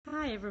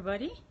Hi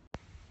everybody.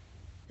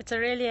 It's a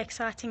really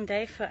exciting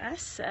day for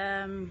us.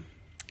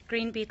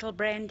 Green Beetle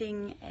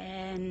Branding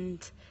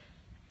and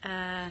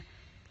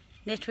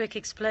Network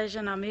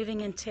Explosion are moving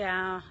into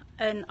our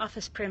own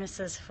office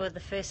premises for the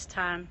first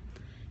time.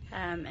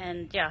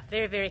 And yeah,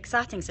 very, very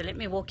exciting. So let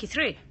me walk you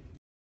through.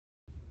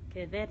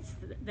 Okay, that's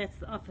the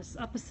office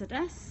opposite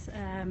us.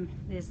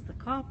 There's the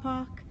car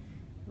park.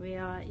 We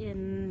are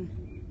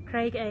in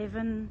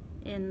Craigavon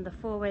in the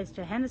Fourways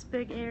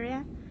Johannesburg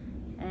area.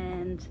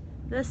 And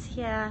this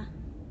here,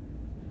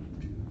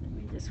 let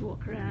me just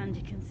walk around,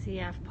 you can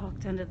see I've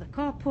parked under the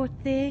carport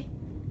there,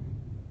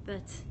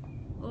 but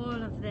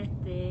all of that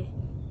there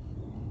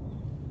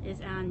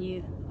is our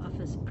new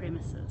office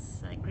premises.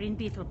 So Green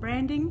Beetle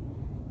Branding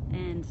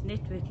and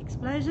Network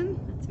Explosion.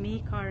 It's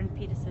me, Karen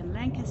Peterson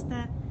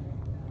Lancaster,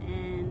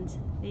 and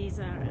these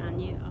are our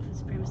new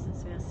office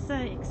premises. We are so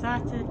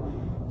excited.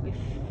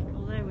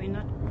 Although we're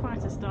not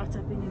quite a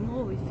startup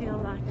anymore, we feel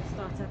like a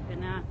startup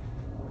in our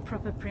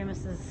proper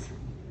premises.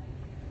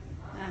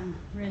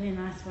 Really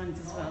nice ones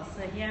as well.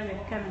 So here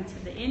we're coming to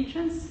the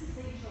entrance.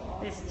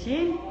 There's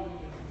Jen,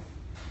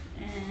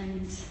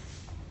 and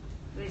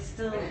we're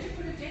still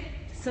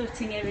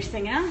sorting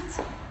everything out.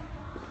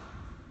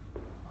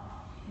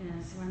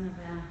 Here's one of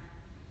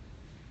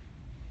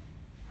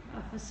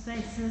our office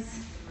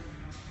spaces.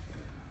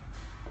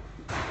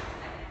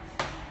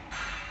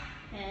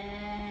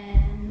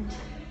 And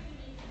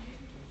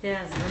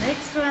here's the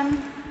next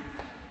one.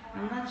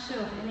 I'm not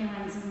sure if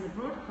anyone's in the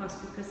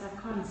broadcast because I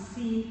can't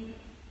see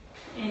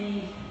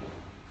anybody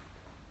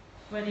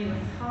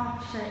with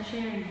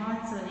sharing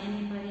hearts or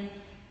anybody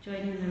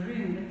joining the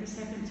room. But this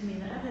happened to me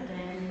the other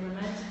day and there were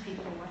loads of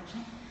people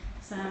watching.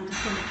 So I'm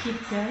just going to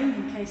keep going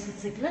in case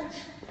it's a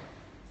glitch.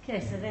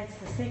 Okay, so that's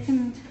the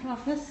second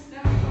office.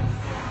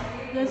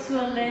 This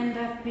will end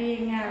up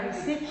being our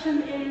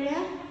reception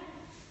area.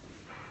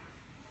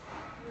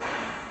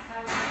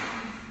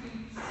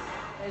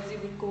 As you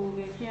would call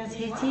it. Here's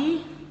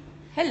Hetty.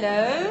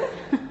 Hello.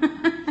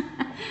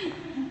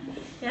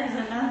 Here's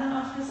another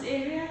office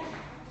area.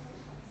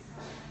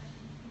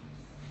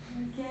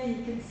 Okay,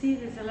 you can see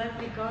there's a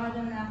lovely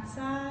garden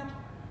outside.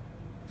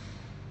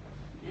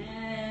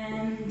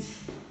 And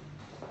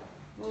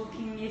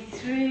walking you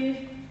through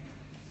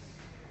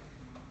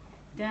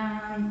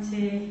down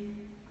to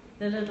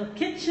the little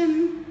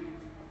kitchen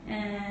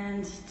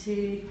and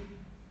to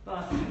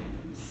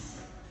bathrooms.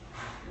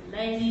 The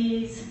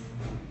ladies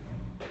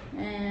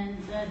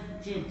and the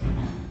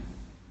gentlemen.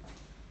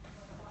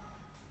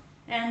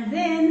 And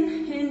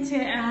then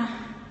into our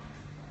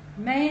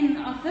main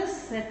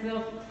office that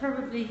we'll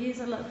probably use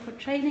a lot for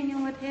training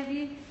and what have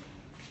you.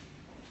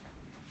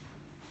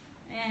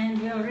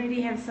 And we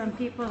already have some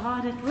people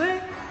hard at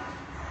work.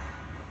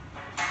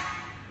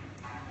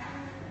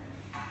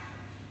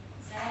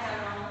 Say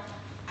hello.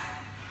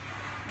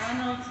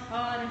 Ronald's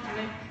hard at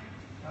work.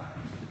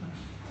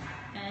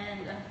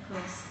 And of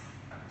course,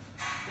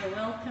 the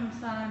welcome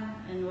sign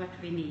and what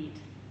we need.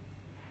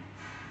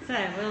 So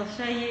we'll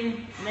show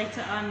you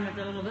later on with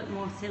a little bit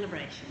more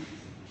celebrations.